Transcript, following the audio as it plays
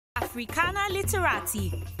Africana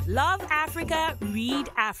Literati. Love Africa, read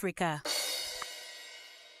Africa.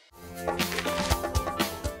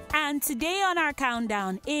 And today on our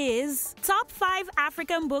countdown is Top 5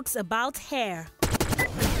 African Books About Hair.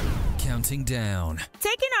 Counting down.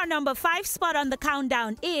 Taking our number 5 spot on the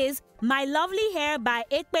countdown is My Lovely Hair by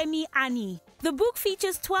Ekpemi Annie. The book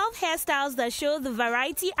features 12 hairstyles that show the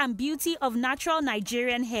variety and beauty of natural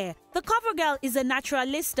Nigerian hair. The cover girl is a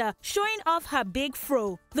naturalista showing off her big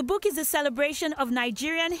fro. The book is a celebration of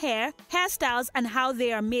Nigerian hair, hairstyles, and how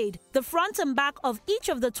they are made. The front and back of each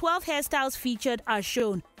of the 12 hairstyles featured are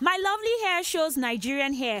shown. My Lovely Hair shows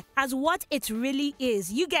Nigerian hair as what it really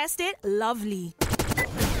is. You guessed it, lovely.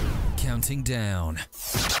 Counting down.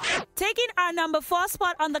 Taking our number 4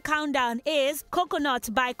 spot on the countdown is Coconut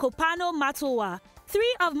by Kopano Matowa.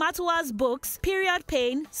 3 of Matowa's books, Period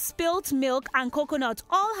Pain, Spilt Milk, and Coconut,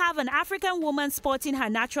 all have an African woman sporting her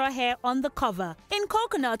natural hair on the cover. In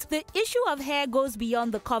Coconut, the issue of hair goes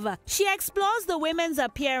beyond the cover. She explores the women's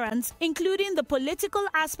appearance, including the political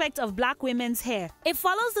aspect of black women's hair. It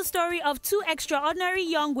follows the story of 2 extraordinary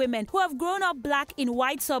young women who have grown up black in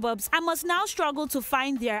white suburbs and must now struggle to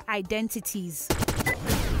find their identities.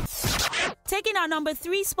 Taking our number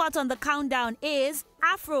 3 spot on the countdown is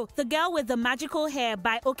Afro, the Girl with the Magical Hair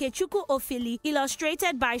by Okechukwu Ofili,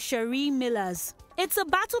 illustrated by Cherie Millers. It's a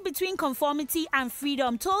battle between conformity and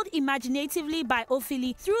freedom told imaginatively by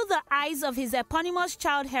Ofili through the eyes of his eponymous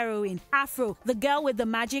child heroine, Afro, the Girl with the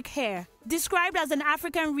Magic Hair. Described as an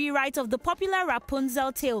African rewrite of the popular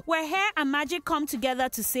Rapunzel tale, where hair and magic come together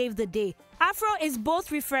to save the day. Afro is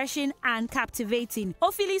both refreshing and captivating.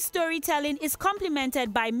 Ofili's storytelling is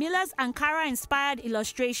complemented by Miller's Ankara-inspired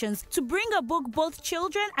illustrations to bring a book both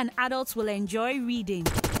children and adults will enjoy reading.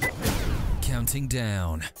 Counting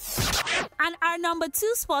down. And our number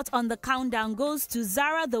 2 spot on the countdown goes to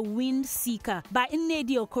Zara the Wind Seeker by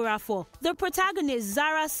Nnedi Okorafor. The protagonist,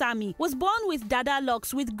 Zara Sami, was born with dada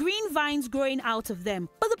locks with green vines growing out of them.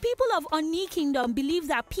 But the people of Oni Kingdom believe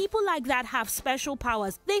that people like that have special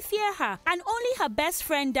powers. They fear her, and only her best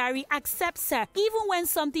friend Dari accepts her even when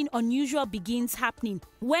something unusual begins happening.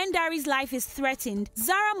 When Dari's life is threatened,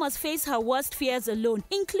 Zara must face her worst fears alone,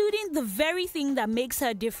 including the very thing that makes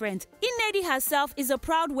her different. Nnedi herself is a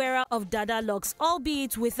proud wearer of dada locks,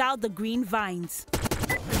 albeit without the green vines.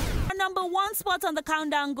 Our number 1 spot on the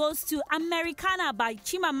countdown goes to Americana by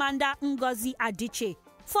Chimamanda Ngozi Adichie.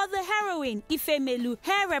 For the heroine, Ifemelu,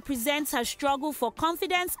 hair represents her struggle for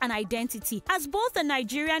confidence and identity as both a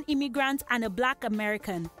Nigerian immigrant and a black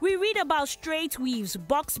American. We read about straight weaves,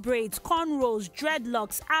 box braids, cornrows,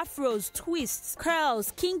 dreadlocks, afros, twists,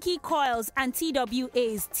 curls, kinky coils, and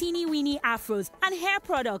TWAs, teeny-weeny afros, and hair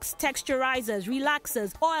products, texturizers,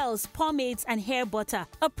 relaxers, oils, pomades, and hair butter.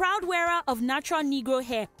 A proud wearer of natural Negro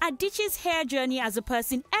hair, Adichie's hair journey as a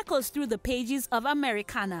person echoes through the pages of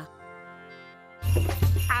Americana.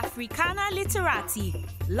 Africana Literati.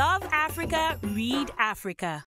 Love Africa, read Africa.